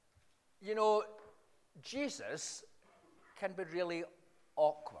You know, Jesus can be really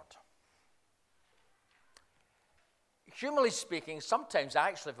awkward. Humanly speaking, sometimes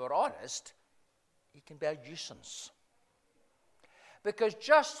actually, if we're honest, he can be a nuisance. Because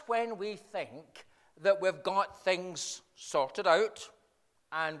just when we think that we've got things sorted out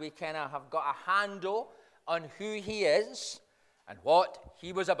and we kind of have got a handle on who he is and what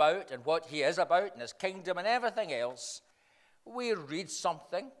he was about and what he is about and his kingdom and everything else, we read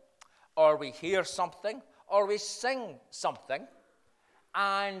something or we hear something or we sing something,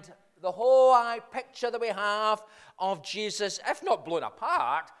 and the whole picture that we have of Jesus, if not blown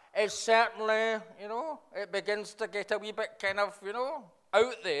apart, is certainly, it begins to get a wee bit kind of,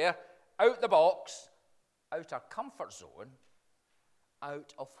 out there, out the box, out our comfort zone,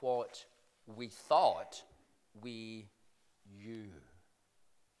 out of what we thought we knew.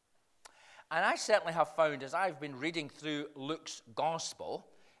 And I certainly have found, as I've been reading through Luke's gospel,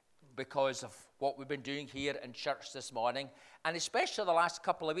 because of what we've been doing here in church this morning, and especially the last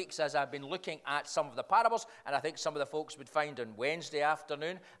couple of weeks as I've been looking at some of the parables, and I think some of the folks would find on Wednesday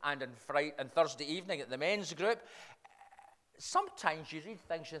afternoon and on Friday and Thursday evening at the men's group, sometimes you read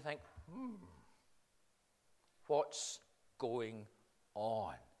things and you think, what's going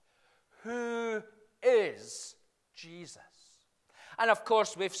on? Who is Jesus? And of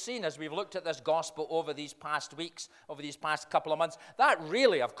course, we've seen as we've looked at this gospel over these past weeks, over these past couple of months, that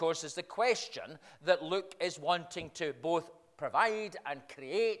really, of course, is the question that Luke is wanting to both provide and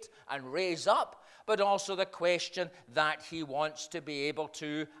create and raise up, but also the question that he wants to be able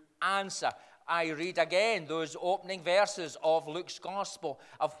to answer. I read again those opening verses of Luke's gospel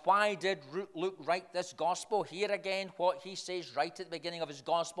of why did Luke write this gospel. Here again, what he says right at the beginning of his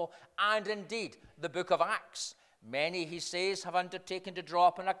gospel, and indeed the book of Acts. Many, he says, have undertaken to draw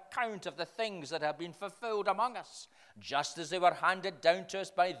up an account of the things that have been fulfilled among us, just as they were handed down to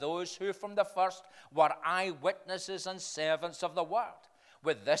us by those who from the first were eyewitnesses and servants of the word.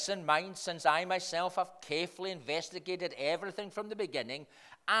 With this in mind, since I myself have carefully investigated everything from the beginning,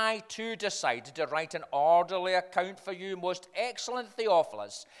 I too decided to write an orderly account for you, most excellent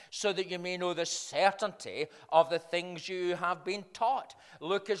Theophilus, so that you may know the certainty of the things you have been taught.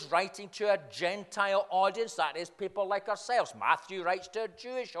 Luke is writing to a Gentile audience, that is, people like ourselves. Matthew writes to a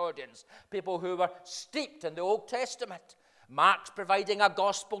Jewish audience, people who were steeped in the Old Testament. Mark's providing a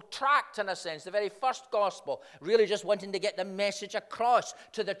gospel tract, in a sense, the very first gospel, really just wanting to get the message across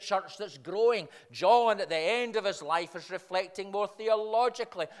to the church that's growing. John, at the end of his life, is reflecting more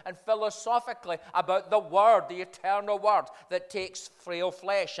theologically and philosophically about the Word, the eternal Word that takes frail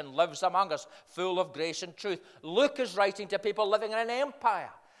flesh and lives among us, full of grace and truth. Luke is writing to people living in an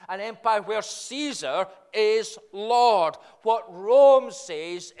empire where Caesar is Lord. What Rome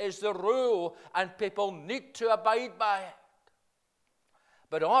says is the rule, and people need to abide by it.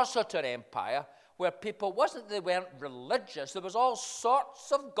 But also to an empire where people they weren't religious. There was all sorts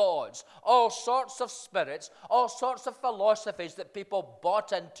of gods, all sorts of spirits, all sorts of philosophies that people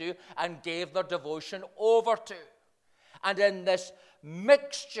bought into and gave their devotion over to. And in this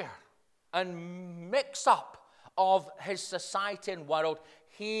mixture and mix-up of his society and world,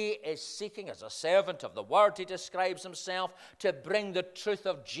 he is seeking, as a servant of the word, he describes himself, to bring the truth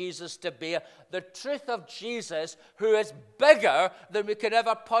of Jesus to bear. The truth of Jesus, who is bigger than we could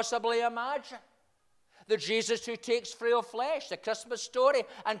ever possibly imagine. The Jesus who takes frail flesh, the Christmas story,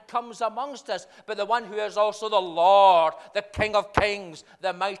 and comes amongst us. But the one who is also the Lord, the King of Kings,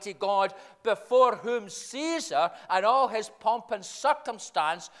 the mighty God, before whom Caesar and all his pomp and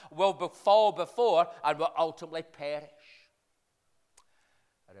circumstance will fall before and will ultimately perish.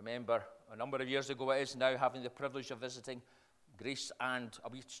 I remember a number of years ago it is now, having the privilege of visiting Greece and a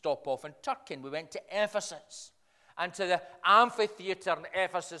wee stop off in Turkey, and we went to Ephesus and to the amphitheater in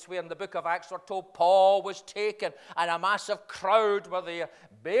Ephesus, where in the book of Acts we're told Paul was taken and a massive crowd were there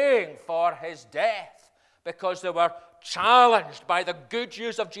baying for his death because they were challenged by the good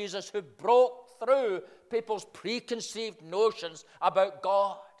news of Jesus, who broke through people's preconceived notions about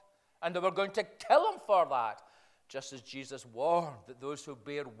God, and they were going to kill him for that. Just as Jesus warned that those who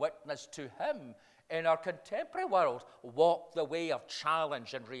bear witness to him in our contemporary world walk the way of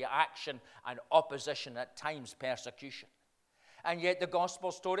challenge and reaction and opposition, at times persecution. And yet the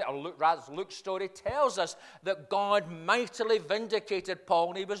gospel story, or rather Luke's story, tells us that God mightily vindicated Paul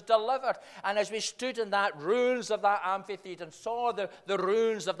and he was delivered. And as we stood in that ruins of that amphitheater and saw the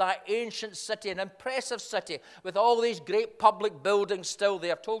ruins of that ancient city, an impressive city with all these great public buildings still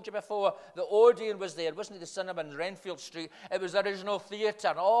there. I've told you before, the Odeon was there. It wasn't the cinema in Renfield Street. It was the original theater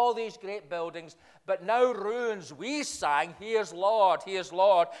and all these great buildings. But now ruins. We sang, he is Lord, he is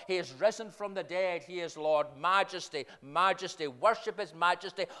Lord. He is risen from the dead, he is Lord. Majesty, majesty, worship his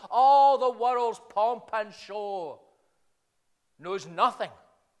majesty. All the world's pomp and show knows nothing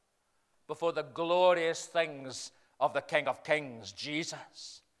before the glorious things of the King of Kings,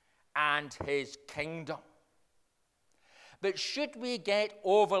 Jesus, and his kingdom. But should we get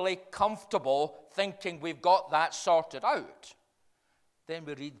overly comfortable thinking we've got that sorted out, then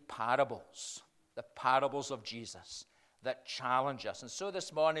we read parables, the parables of Jesus that challenge us. And so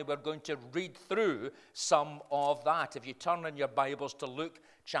this morning we're going to read through some of that. If you turn in your Bibles to Luke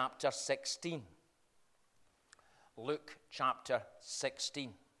chapter 16. Luke chapter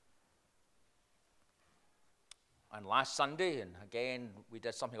 16. And last Sunday, and again, we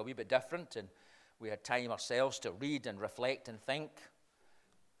did something a wee bit different, and we had time ourselves to read and reflect and think.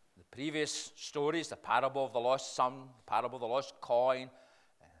 The previous stories, the parable of the lost son, the parable of the lost coin,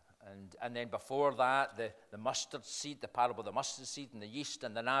 and then before that, the mustard seed, the parable of the mustard seed and the yeast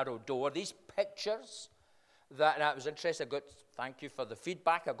and the narrow door. These pictures, and I was interested. Thank you for the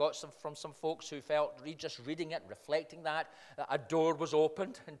feedback I got from some folks who felt just reading it, reflecting that a door was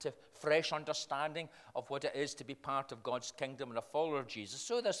opened into fresh understanding of what it is to be part of God's kingdom and a follower of Jesus.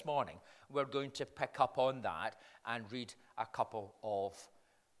 So this morning, we're going to pick up on that and read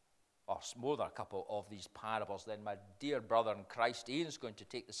more than a couple of these parables. Then my dear brother in Christ, Ian's going to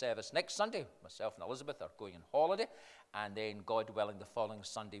take the service next Sunday. Myself and Elizabeth are going on holiday. And then, God willing, the following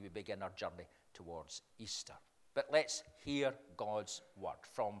Sunday we begin our journey towards Easter. But let's hear God's word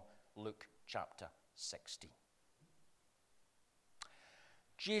from Luke chapter 16.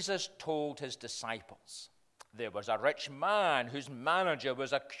 Jesus told his disciples, there was a rich man whose manager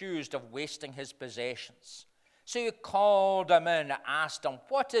was accused of wasting his possessions. So he called him in and asked him,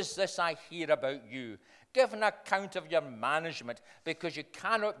 what is this I hear about you? Give an account of your management, because you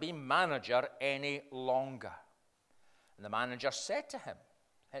cannot be manager any longer. And the manager said to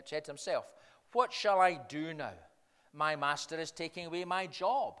himself, what shall I do now? My master is taking away my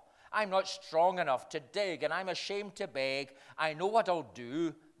job. I'm not strong enough to dig, and I'm ashamed to beg. I know what I'll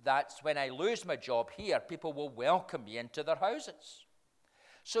do. That's when I lose my job here, people will welcome me into their houses.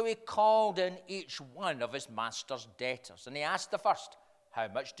 So he called in each one of his master's debtors, and he asked the first, how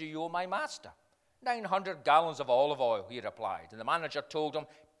much do you owe my master? 900 gallons of olive oil, he replied. And the manager told him,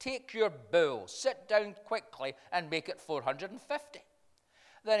 take your bill, sit down quickly, and make it 450.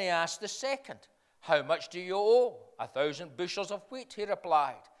 Then he asked the second, how much do you owe? 1,000 bushels of wheat, he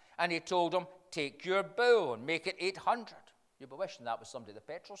replied. And he told him, take your bill and make it 800. You'd be wishing that was somebody at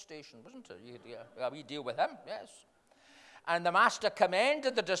the petrol station, wasn't it? We deal with him, yes. And the master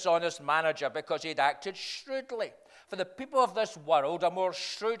commended the dishonest manager because he'd acted shrewdly. For the people of this world are more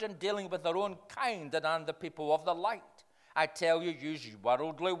shrewd in dealing with their own kind than the people of the light. I tell you, use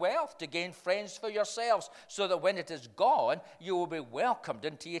worldly wealth to gain friends for yourselves, so that when it is gone, you will be welcomed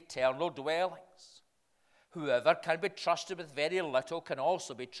into eternal dwellings. Whoever can be trusted with very little can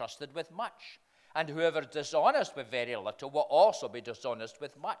also be trusted with much. And whoever is dishonest with very little will also be dishonest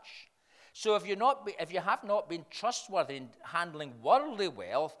with much. So if you have not been trustworthy in handling worldly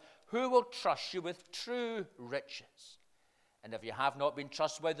wealth, who will trust you with true riches? And if you have not been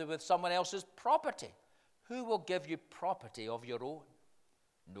trustworthy with someone else's property, who will give you property of your own?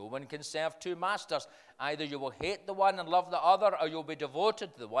 No one can serve two masters. Either you will hate the one and love the other, or you'll be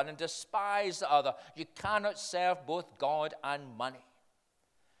devoted to the one and despise the other. You cannot serve both God and money.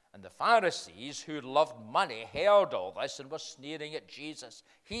 And the Pharisees, who loved money, heard all this and were sneering at Jesus.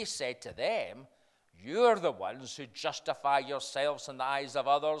 He said to them, you're the ones who justify yourselves in the eyes of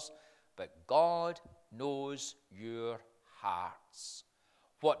others, but God knows your hearts.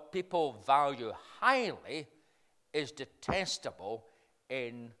 What people value highly is detestable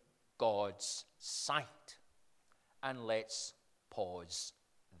in God's sight. And let's pause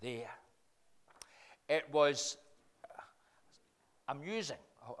there. It was amusing.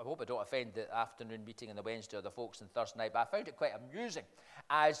 I hope I don't offend the afternoon meeting and the Wednesday or the folks on Thursday night, but I found it quite amusing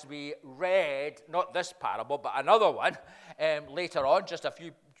as we read, not this parable, but another one later on, just a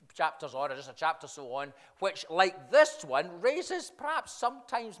few chapters on, or just a chapter so on, which, like this one, raises perhaps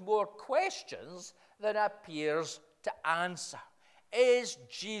sometimes more questions than appears to answer. Is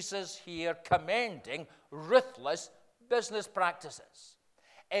Jesus here commending ruthless business practices?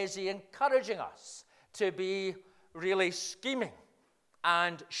 Is he encouraging us to be really scheming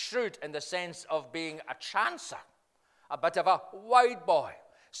and shrewd in the sense of being a chancer, a bit of a wide boy,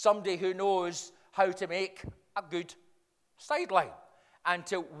 somebody who knows how to make a good sideline and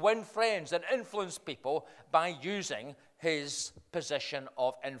to win friends and influence people by using his position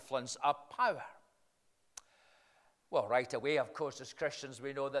of influence or power? Well, right away, of course, as Christians,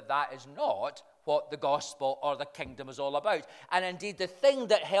 we know that that is not what the gospel or the kingdom is all about. And indeed, the thing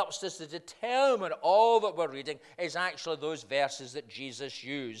that helps us to determine all that we're reading is actually those verses that Jesus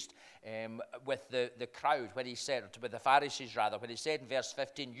used with the crowd, when he said, with the Pharisees rather, when he said in verse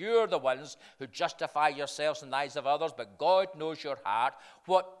 15, "You're the ones who justify yourselves in the eyes of others, but God knows your heart.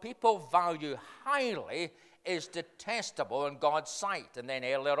 What people value highly is detestable in God's sight." And then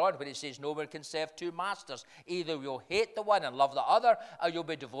earlier on, when he says, "No one can serve two masters. Either you'll hate the one and love the other, or you'll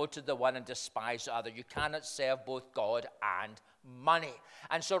be devoted to the one and despise the other. You cannot serve both God and money."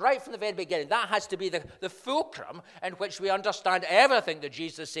 And so right from the very beginning, that has to be the fulcrum in which we understand everything that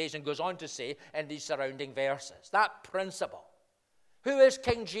Jesus says and goes on to say in these surrounding verses. That principle. Who is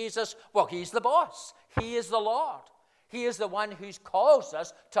King Jesus? Well, he's the boss. He is the Lord. He is the one who calls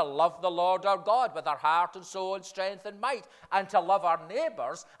us to love the Lord our God with our heart and soul and strength and might, and to love our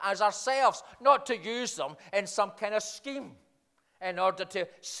neighbors as ourselves, not to use them in some kind of scheme in order to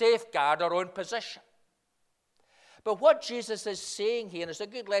safeguard our own position. But what Jesus is saying here, and it's a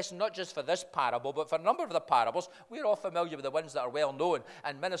good lesson not just for this parable, but for a number of the parables. We're all familiar with the ones that are well known,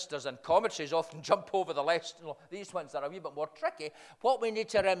 and ministers and commentaries often jump over these ones that are a wee bit more tricky. What we need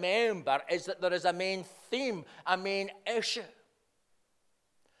to remember is that there is a main theme, a main issue.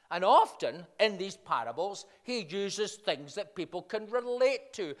 And often in these parables, he uses things that people can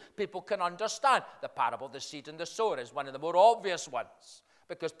relate to, people can understand. The parable of the seed and the sower is one of the more obvious ones,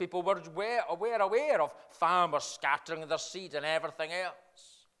 because people were aware of farmers scattering their seed and everything else.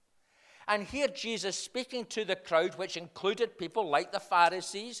 And here Jesus speaking to the crowd, which included people like the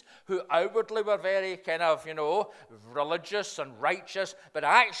Pharisees, who outwardly were very kind of, religious and righteous, but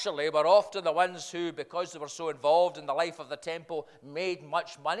actually were often the ones who, because they were so involved in the life of the temple, made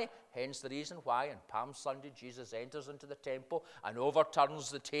much money. Hence the reason why on Palm Sunday Jesus enters into the temple and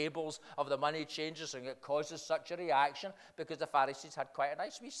overturns the tables of the money changers, and it causes such a reaction because the Pharisees had quite a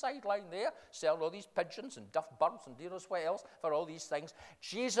nice wee sideline there, selling all these pigeons and duff birds and dear knows what else for all these things.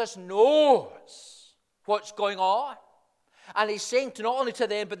 Jesus knows what's going on. And he's saying not only to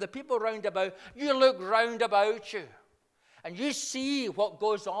them, but the people round about, you look round about you, and you see what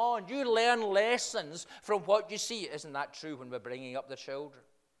goes on. You learn lessons from what you see. Isn't that true when we're bringing up the children?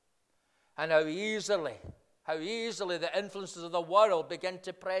 And how easily the influences of the world begin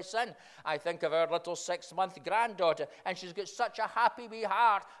to press in. I think of our little 6-month granddaughter, and she's got such a happy wee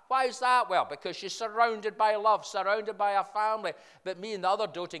heart. Why is that? Well, because she's surrounded by love, surrounded by a family. But me and the other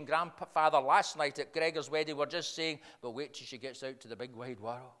doting grandfather last night at Gregor's wedding were just saying, but wait till she gets out to the big wide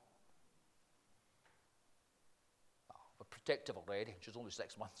world. Oh, we're protective already. She's only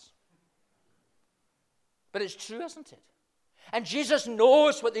 6 months. But it's true, isn't it? And Jesus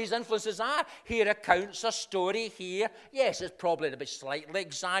knows what these influences are. He recounts a story here. Yes, it's probably a bit slightly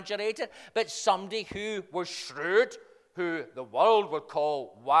exaggerated, but somebody who was shrewd, who the world would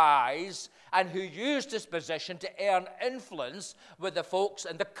call wise, and who used his position to earn influence with the folks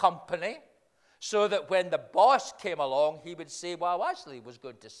in the company, so that when the boss came along, he would say, well, actually, he was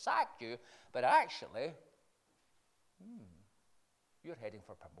going to sack you, but actually, you're heading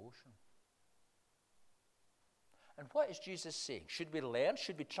for promotion. And what is Jesus saying? Should we learn?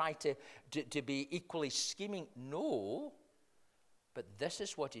 Should we try to be equally scheming? No. But this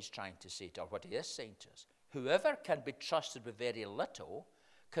is what he's trying to say, or what he is saying to us. Whoever can be trusted with very little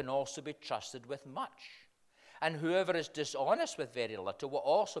can also be trusted with much. And whoever is dishonest with very little will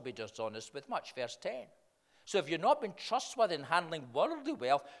also be dishonest with much. Verse 10. So if you've not been trustworthy in handling worldly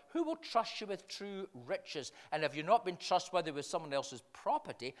wealth, who will trust you with true riches? And if you've not been trustworthy with someone else's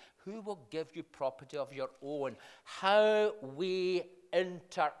property, who will give you property of your own? How we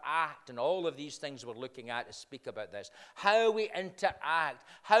interact, and all of these things we're looking at to speak about this. How we interact,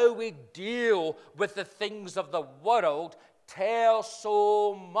 how we deal with the things of the world tell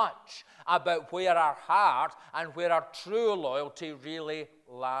so much about where our heart and where our true loyalty really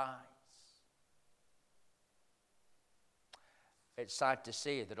lies. It's sad to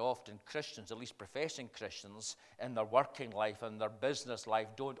say that often Christians, at least professing Christians, in their working life and their business life,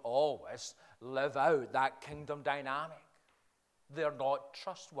 don't always live out that kingdom dynamic. They're not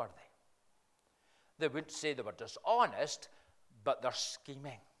trustworthy. They wouldn't say they were dishonest, but they're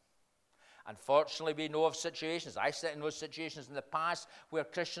scheming. Unfortunately, we know of situations, I sit in those situations in the past, where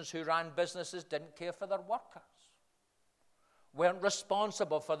Christians who ran businesses didn't care for their workers, weren't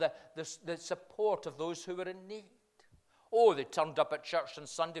responsible for the support of those who were in need. Oh, they turned up at church on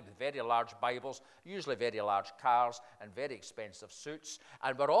Sunday with very large Bibles, usually very large cars, and very expensive suits,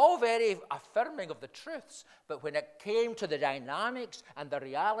 and were all very affirming of the truths. But when it came to the dynamics and the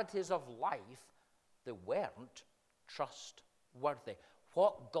realities of life, they weren't trustworthy.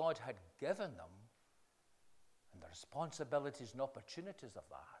 What God had given them, and the responsibilities and opportunities of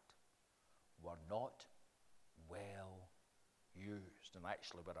that, were not well used, and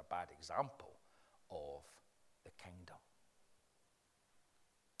actually were a bad example of the kingdom.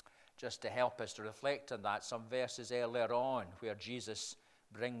 Just to help us to reflect on that, some verses earlier on where Jesus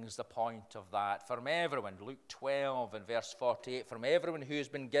brings the point of that. From everyone, Luke 12 and verse 48, from everyone who has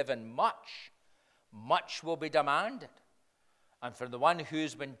been given much, much will be demanded. And from the one who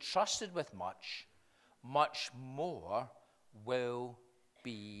has been trusted with much, much more will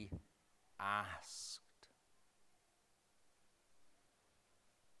be asked.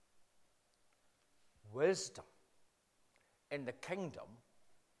 Wisdom in the kingdom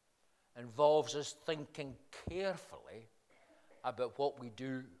involves us thinking carefully about what we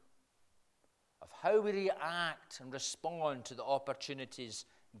do, of how we react and respond to the opportunities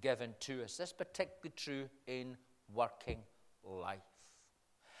given to us. This is particularly true in working life.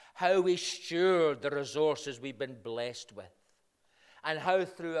 How we steward the resources we've been blessed with, and how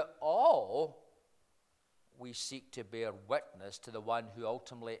through it all we seek to bear witness to the one who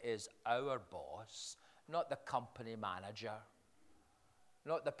ultimately is our boss, not the company manager,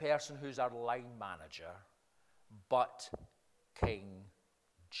 not the person who's our line manager, but King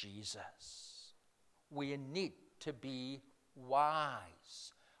Jesus. We need to be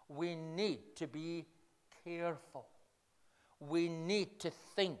wise. We need to be careful. We need to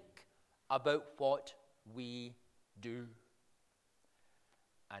think about what we do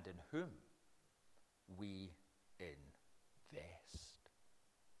and in whom we invest.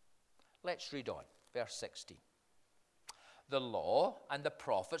 Let's read on, verse 16. The law and the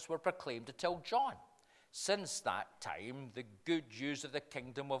prophets were proclaimed until John. Since that time, the good news of the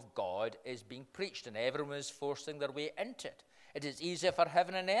kingdom of God is being preached, and everyone is forcing their way into it. It is easier for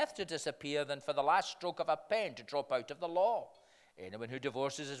heaven and earth to disappear than for the last stroke of a pen to drop out of the law. Anyone who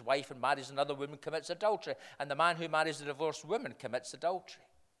divorces his wife and marries another woman commits adultery, and the man who marries a divorced woman commits adultery.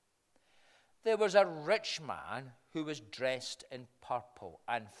 There was a rich man who was dressed in purple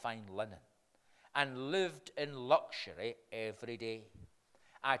and fine linen, and lived in luxury every day.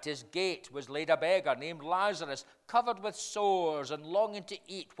 At his gate was laid a beggar named Lazarus, covered with sores and longing to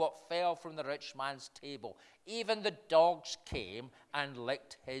eat what fell from the rich man's table. Even the dogs came and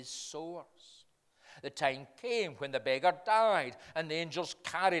licked his sores. The time came when the beggar died, and the angels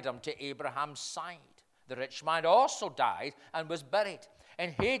carried him to Abraham's side. The rich man also died and was buried.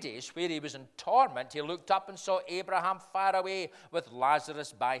 In Hades, where he was in torment, he looked up and saw Abraham far away with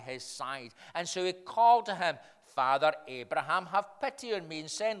Lazarus by his side. And so he called to him, Father Abraham, have pity on me and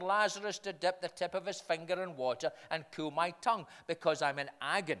send Lazarus to dip the tip of his finger in water and cool my tongue, because I'm in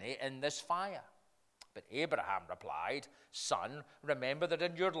agony in this fire. But Abraham replied, Son, remember that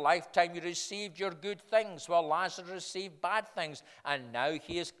in your lifetime you received your good things, while Lazarus received bad things, and now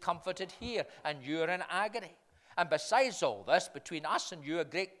he is comforted here, and you are in agony. And besides all this, between us and you a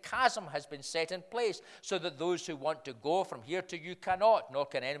great chasm has been set in place, so that those who want to go from here to you cannot, nor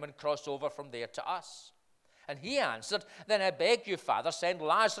can anyone cross over from there to us. And he answered, Then I beg you, Father, send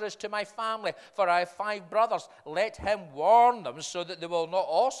Lazarus to my family, for I have 5 brothers. Let him warn them, so that they will not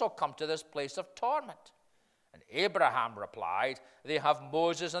also come to this place of torment. And Abraham replied, They have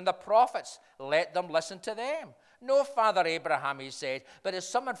Moses and the prophets. Let them listen to them. No, Father Abraham, he said, but if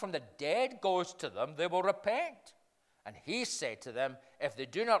someone from the dead goes to them, they will repent. And he said to them, If they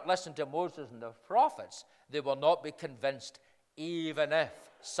do not listen to Moses and the prophets, they will not be convinced, even if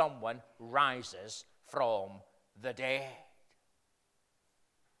someone rises from the dead.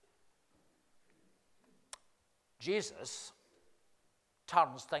 Jesus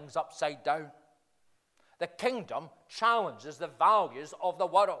turns things upside down. The kingdom challenges the values of the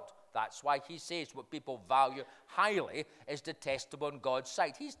world. That's why he says what people value highly is detestable in God's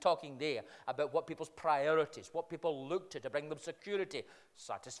sight. He's talking there about what people's priorities, what people look to bring them security,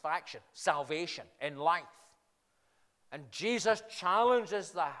 satisfaction, salvation in life. And Jesus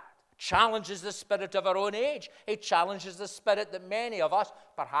challenges that, challenges the spirit of our own age. He challenges the spirit that many of us,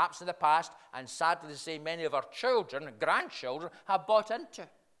 perhaps in the past, and sadly to say many of our children and grandchildren have bought into.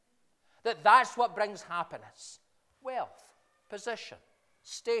 That's what brings happiness, wealth, position,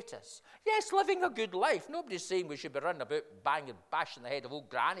 status. Yes, living a good life. Nobody's saying we should be running about bashing the head of old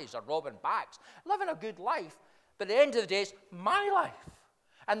grannies or robbing banks. Living a good life. But at the end of the day, it's my life.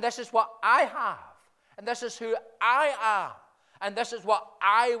 And this is what I have. And this is who I am. And this is what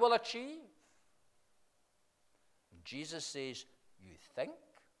I will achieve. And Jesus says, you think?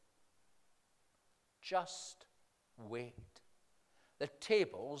 Just wait. The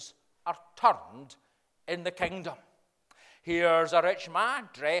tables are turned in the kingdom. Here's a rich man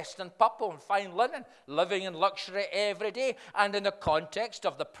dressed in purple and fine linen, living in luxury every day. And in the context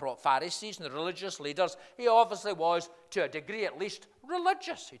of the Pharisees and the religious leaders, he obviously was, to a degree at least,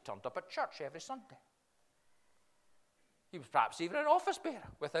 religious. He turned up at church every Sunday. He was perhaps even an office bearer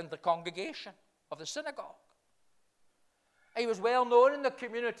within the congregation of the synagogue. He was well known in the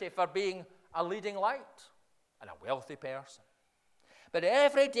community for being a leading light and a wealthy person. But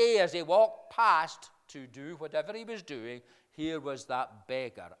every day as he walked past to do whatever he was doing, here was that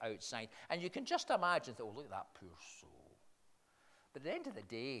beggar outside. And you can just imagine, oh, look at that poor soul. But at the end of the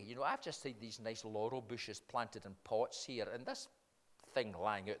day, I've just seen these nice laurel bushes planted in pots here, and this thing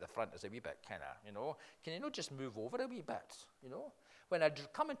lying out the front is a wee bit kind of, can you just move over a wee bit, When I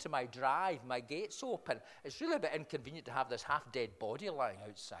come into my drive, my gate's open. It's really a bit inconvenient to have this half-dead body lying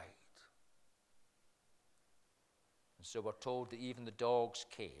outside. And so we're told that even the dogs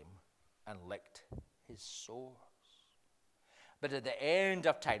came and licked his sores. But at the end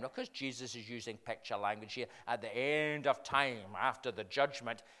of time, because Jesus is using picture language here, at the end of time, after the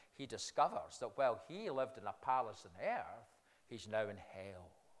judgment, he discovers that while he lived in a palace on earth, he's now in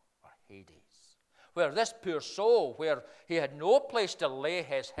hell, or Hades, where this poor soul, where he had no place to lay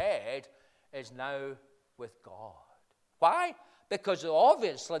his head, is now with God. Why? Because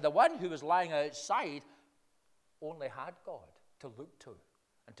obviously the one who was lying outside only had God to look to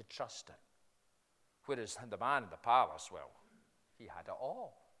and to trust in. Whereas the man in the palace, well, he had it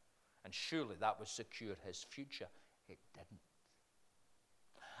all. And surely that would secure his future. It didn't.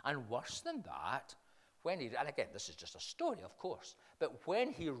 And worse than that, and again, this is just a story, of course, but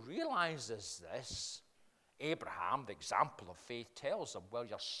when he realizes this, Abraham, the example of faith, tells him, well,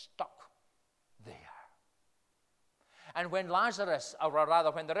 you're stuck there. And when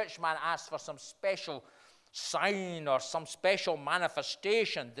when the rich man asks for some special sign or some special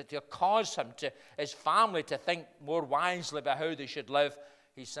manifestation that will cause his family to think more wisely about how they should live,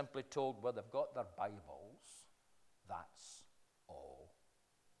 he's simply told, well, they've got their Bibles. That's all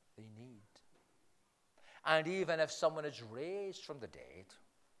they need. And even if someone is raised from the dead,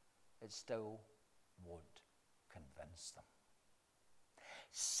 it still won't convince them.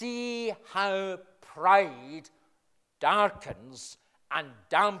 See how pride darkens and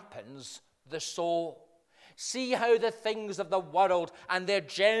dampens the soul. See how the things of the world and the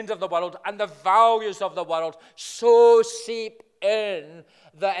agenda of the world and the values of the world so seep in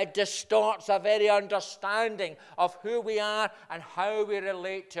that it distorts our very understanding of who we are and how we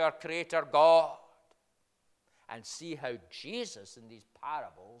relate to our Creator God. And see how Jesus in these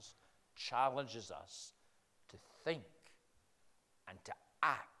parables challenges us to think and to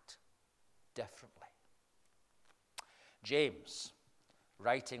act differently. James,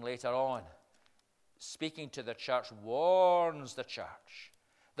 writing later on, speaking to the church, warns the church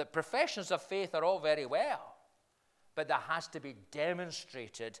that professions of faith are all very well, but that has to be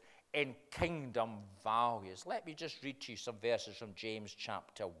demonstrated in kingdom values. Let me just read to you some verses from James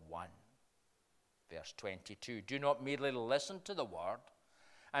chapter 1, verse 22. Do not merely listen to the word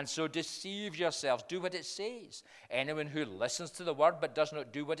and so deceive yourselves. Do what it says. Anyone who listens to the word but does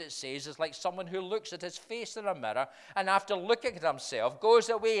not do what it says is like someone who looks at his face in a mirror and after looking at himself goes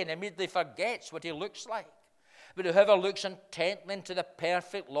away and immediately forgets what he looks like. But whoever looks intently into the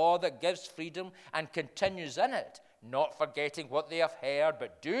perfect law that gives freedom and continues in it, not forgetting what they have heard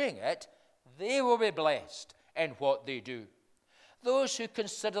but doing it, they will be blessed in what they do. Those who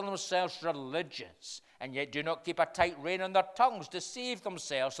consider themselves religious and yet do not keep a tight rein on their tongues deceive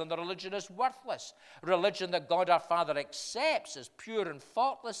themselves, and the religion is worthless. Religion that God our Father accepts as pure and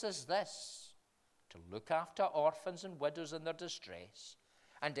faultless as this: to look after orphans and widows in their distress,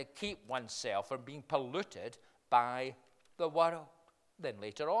 and to keep oneself from being polluted by the world. Then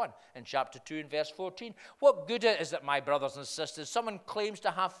later on, in chapter 2 and verse 14, what good is it, my brothers and sisters, someone claims to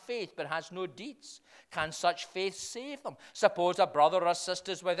have faith but has no deeds? Can such faith save them? Suppose a brother or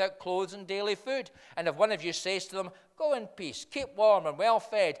sister is without clothes and daily food, and if one of you says to them, go in peace, keep warm and well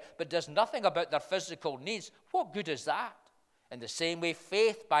fed, but does nothing about their physical needs, what good is that? In the same way,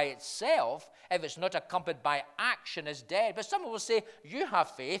 faith by itself, if it's not accompanied by action, is dead. But someone will say, you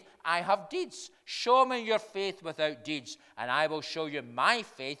have faith, I have deeds. Show me your faith without deeds, and I will show you my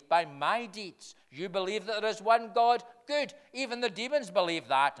faith by my deeds. You believe that there is one God? Good. Even the demons believe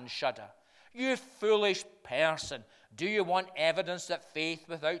that and shudder. You foolish person, do you want evidence that faith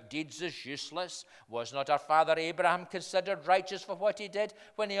without deeds is useless? Was not our father Abraham considered righteous for what he did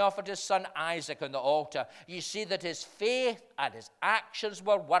when he offered his son Isaac on the altar? You see that his faith and his actions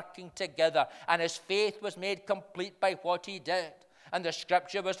were working together, and his faith was made complete by what he did. And the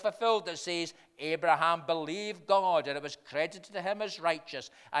scripture was fulfilled that says, Abraham believed God, and it was credited to him as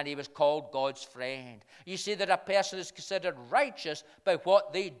righteous, and he was called God's friend. You see that a person is considered righteous by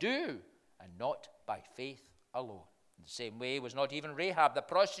what they do, and not by faith alone. In the same way was not even Rahab, the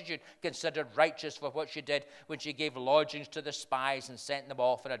prostitute, considered righteous for what she did when she gave lodgings to the spies and sent them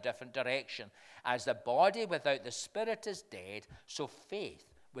off in a different direction. As the body without the spirit is dead, so faith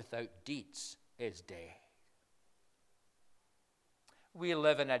without deeds is dead. We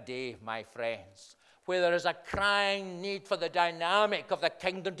live in a day, my friends, where there is a crying need for the dynamic of the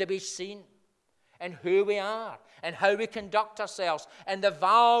kingdom to be seen in who we are and how we conduct ourselves and the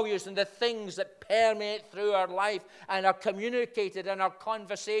values and the things that permeate through our life and are communicated in our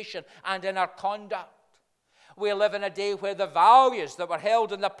conversation and in our conduct. We live in a day where the values that were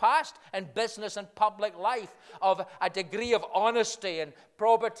held in the past in business and public life of a degree of honesty and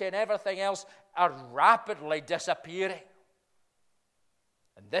probity and everything else are rapidly disappearing.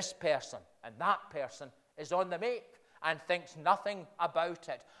 And this person and that person is on the make and thinks nothing about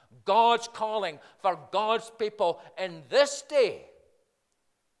it. God's calling for God's people in this day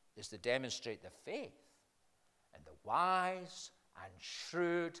is to demonstrate the faith and the wise and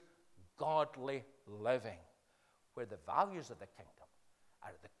shrewd, godly living, where the values of the kingdom are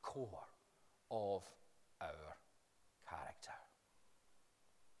at the core of our character.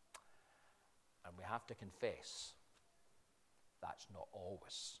 And we have to confess that's not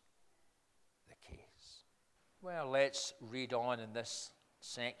always the case. Well, let's read on in this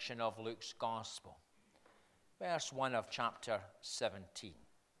section of Luke's Gospel. Verse 1 of chapter 17.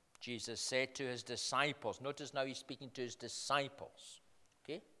 Jesus said to his disciples, notice now he's speaking to his disciples,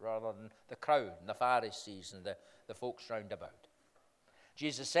 okay, rather than the crowd and the Pharisees and the folks round about.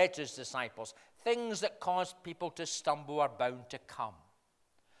 Jesus said to his disciples, things that cause people to stumble are bound to come,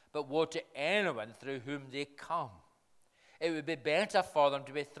 but woe to anyone through whom they come. It would be better for them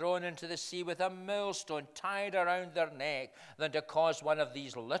to be thrown into the sea with a millstone tied around their neck than to cause one of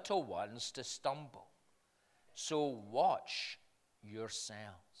these little ones to stumble. So watch yourselves.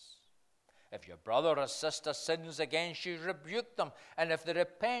 If your brother or sister sins against you, rebuke them. And if they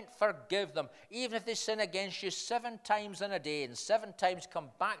repent, forgive them. Even if they sin against you 7 times in a day and 7 times come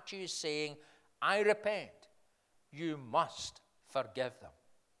back to you saying, I repent, you must forgive them.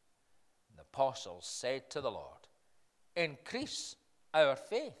 And the apostles said to the Lord, increase our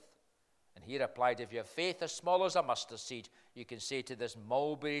faith. And he replied, if you have faith as small as a mustard seed, you can say to this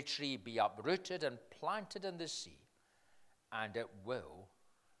mulberry tree, be uprooted and planted in the sea, and it will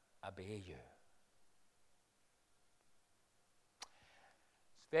obey you.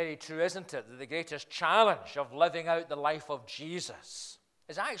 It's very true, isn't it, that the greatest challenge of living out the life of Jesus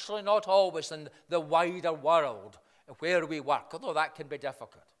is actually not always in the wider world where we work, although that can be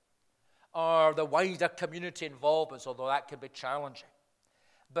difficult, or the wider community involvements, although that can be challenging.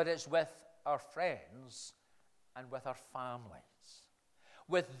 But it's with our friends and with our families,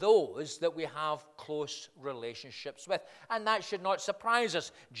 with those that we have close relationships with. And that should not surprise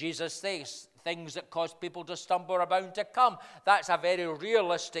us. Jesus says things that cause people to stumble are bound to come. That's a very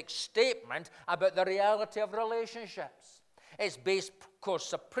realistic statement about the reality of relationships. It's based, of course,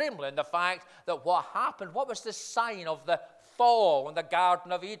 supremely on the fact that what happened, what was the sign of the fall in the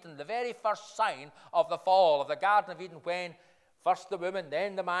Garden of Eden, the very first sign of the fall of the Garden of Eden, when first the woman,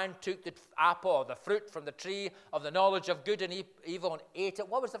 then the man took the apple or the fruit from the tree of the knowledge of good and evil and ate it.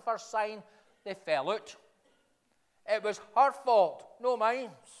 What was the first sign? They fell out. It was her fault, no mine.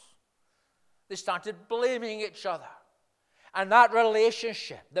 They started blaming each other. And that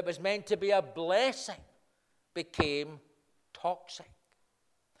relationship that was meant to be a blessing became toxic.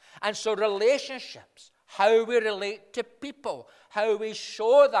 And so relationships, how we relate to people, how we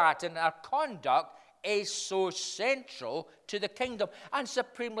show that in our conduct is so central to the kingdom. And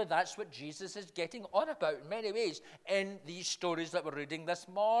supremely, that's what Jesus is getting on about in many ways in these stories that we're reading this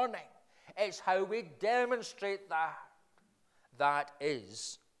morning. It's how we demonstrate that. That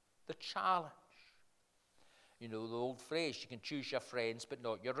is the challenge. You know the old phrase, you can choose your friends but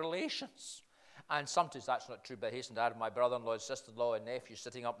not your relations. And sometimes that's not true, but hasten to add, my brother-in-law, sister-in-law, and nephew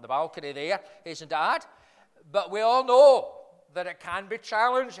sitting up in the balcony there, hasten to add. But we all know that it can be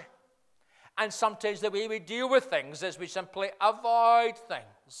challenging. And sometimes the way we deal with things is we simply avoid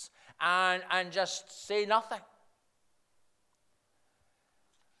things and just say nothing.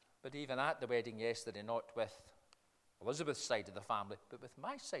 But even at the wedding yesterday, not with Elizabeth's side of the family, but with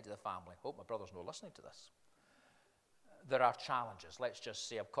my side of the family, I hope my brother's not listening to this, there are challenges. Let's just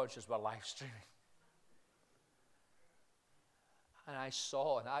say, I'm conscious we're live streaming. And I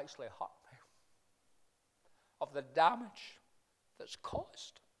saw and actually hurt me of the damage that's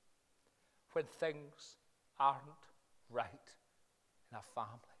caused when things aren't right in a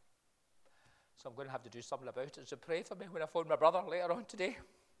family. So I'm going to have to do something about it. So pray for me when I phone my brother later on today.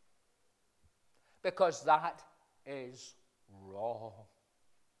 Because that is wrong.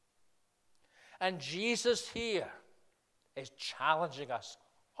 And Jesus here is challenging us,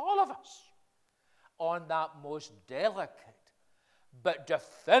 all of us, on that most delicate but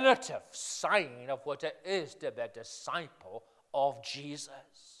definitive sign of what it is to be a disciple of Jesus.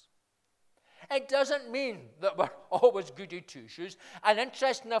 It doesn't mean that we're always goody two-shoes. And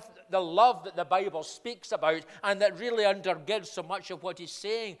interesting enough, the love that the Bible speaks about and that really undergirds so much of what he's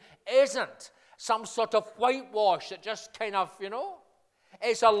saying isn't some sort of whitewash that just kind of,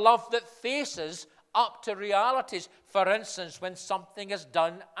 it's a love that faces up to realities. For instance, when something is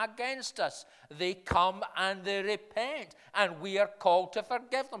done against us, they come and they repent, and we are called to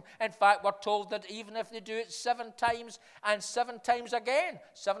forgive them. In fact, we're told that even if they do it 7 times and 7 times again,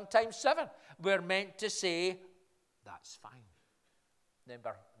 7 times 7, we're meant to say, that's fine.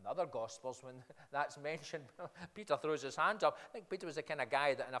 Remember, in other Gospels, when that's mentioned, Peter throws his hand up. I think Peter was the kind of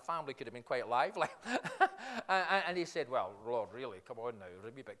guy that in a family could have been quite lively. and he said, well, Lord, really, come on now, we're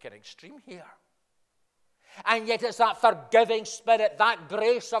a wee bit kind of extreme here. And yet it's that forgiving spirit, that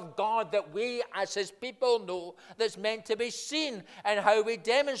grace of God that we as his people know that's meant to be seen and how we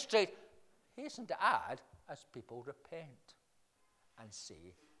demonstrate. Hasten to add, as people repent and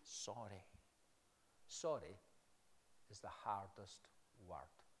say sorry. Sorry is the hardest word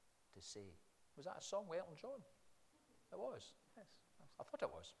to say. Was that a song with Elton John? It was. Yes, I thought it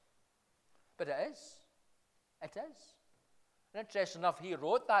was. But it is. It is. And interesting enough, he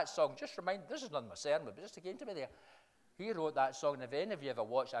wrote that song. Just remind, this is not my sermon, but just again to me there. He wrote that song, and if any of you ever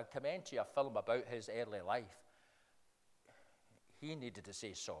watched, I commend to you a film about his early life. He needed to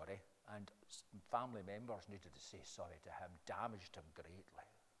say sorry, and family members needed to say sorry to him, damaged him greatly.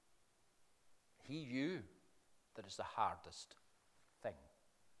 He knew that it's the hardest thing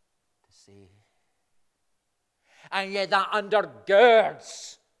to say. And yet that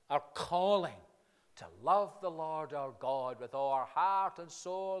undergirds our calling to love the Lord our God with all our heart and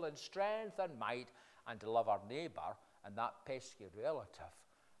soul and strength and might, and to love our neighbour and that pesky relative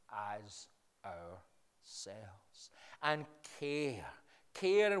as ourselves. And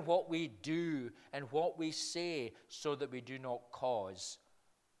care in what we do and what we say, so that we do not cause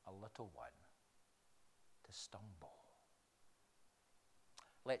a little one to stumble.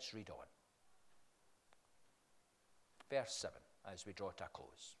 Let's read on. Verse 7, as we draw to a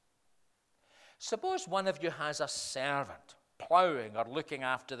close. Suppose one of you has a servant ploughing or looking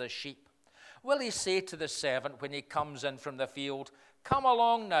after the sheep. Will he say to the servant when he comes in from the field, "Come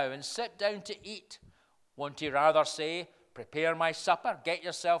along now and sit down to eat"? Won't he rather say, "Prepare my supper, get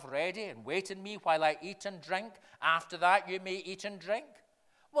yourself ready, and wait on me while I eat and drink? After that you may eat and drink"?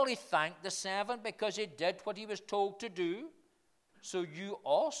 Will he thank the servant because he did what he was told to do? So you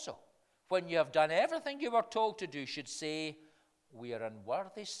also, when you have done everything you were told to do, should say, "We are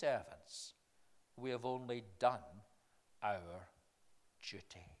unworthy servants. We have only done our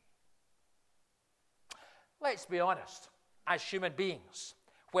duty." Let's be honest, as human beings,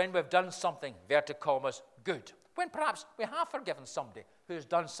 when we've done something verticommas good, when perhaps we have forgiven somebody who's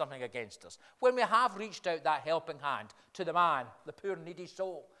done something against us, when we have reached out that helping hand to the man, the poor needy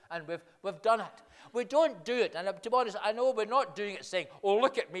soul, and we've done it. We don't do it, and to be honest, I know we're not doing it saying, "Oh,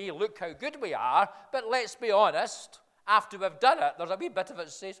 look at me, look how good we are," but let's be honest, after we've done it, there's a wee bit of it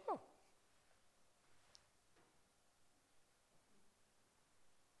that says, "Oh,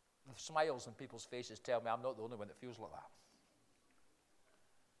 the smiles on people's faces tell me I'm not the only one that feels like that."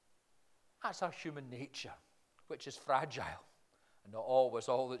 That's our human nature, which is fragile and not always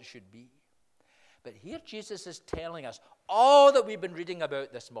all that it should be. But here Jesus is telling us all that we've been reading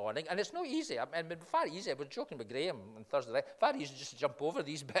about this morning, and it's not easy. I mean, it's far easier. I was joking with Graham on Thursday night. Far easier just to jump over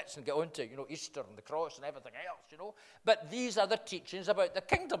these bits and get on to, Easter and the cross and everything else, But these are the teachings about the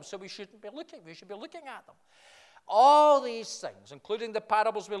kingdom, so we should be looking at them. All these things, including the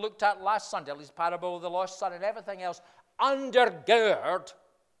parables we looked at last Sunday, at least parable of the lost son and everything else, undergird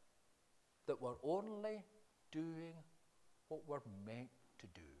that we're only doing what we're meant to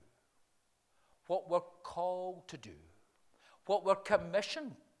do, what we're called to do, what we're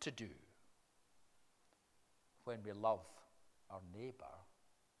commissioned to do when we love our neighbour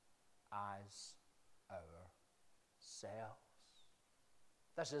as ourselves.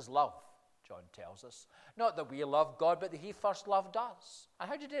 This is love, John tells us. Not that we love God, but that he first loved us. And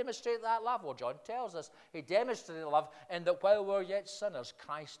how did he demonstrate that love? Well, John tells us he demonstrated love in that while we were yet sinners,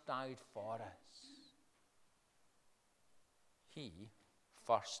 Christ died for us. He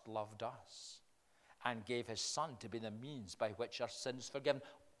first loved us and gave his Son to be the means by which our sins forgiven.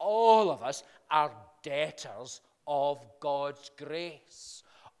 All of us are debtors of God's grace.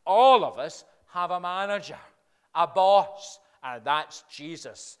 All of us have a manager, a boss, and that's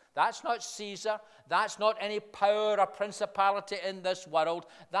Jesus. That's not Caesar. That's not any power or principality in this world.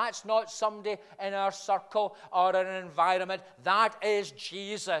 That's not somebody in our circle or in an environment. That is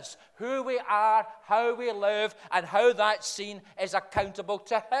Jesus. Who we are, how we live, and how that's seen is accountable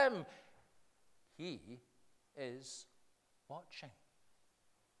to him. He is watching.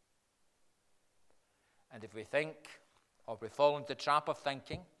 And if we think, or we fall into the trap of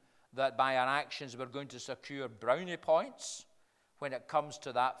thinking, that by our actions we're going to secure brownie points, when it comes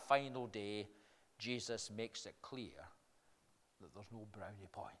to that final day, Jesus makes it clear that there's no brownie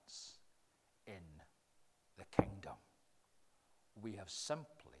points in the kingdom. We have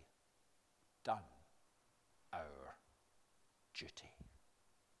simply done our duty.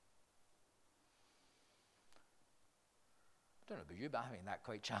 I don't know about you, but I find that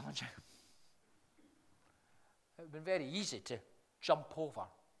quite challenging. It would have been very easy to jump over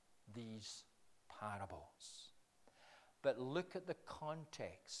these parables. But look at the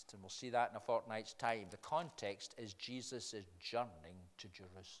context, and we'll see that in a fortnight's time. The context is Jesus is journeying to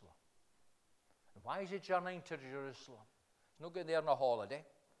Jerusalem. And why is he journeying to Jerusalem? He's not going there on a holiday.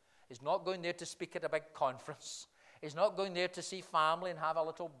 He's not going there to speak at a big conference. He's not going there to see family and have a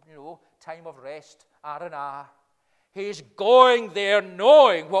little, time of rest, R&R. He's going there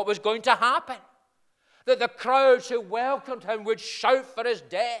knowing what was going to happen. That the crowds who welcomed him would shout for his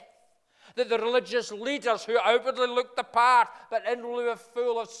death. That the religious leaders who outwardly looked the part, but inwardly were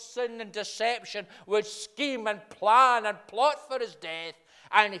full of sin and deception, would scheme and plan and plot for his death.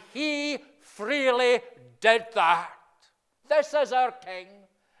 And he freely did that. This is our King,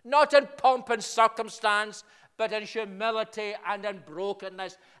 not in pomp and circumstance, but in humility and in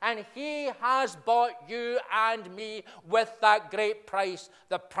brokenness. And he has bought you and me with that great price,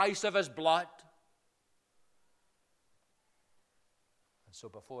 the price of his blood. And so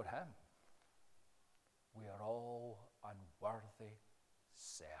before him, we are all unworthy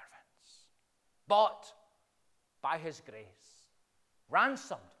servants, bought by his grace,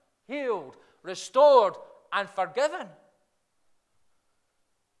 ransomed, healed, restored, and forgiven,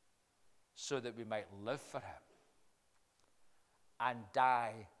 so that we might live for him and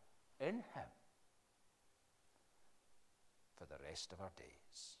die in him for the rest of our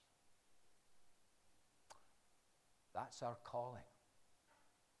days. That's our calling.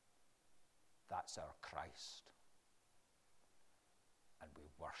 That's our Christ. And we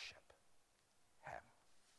worship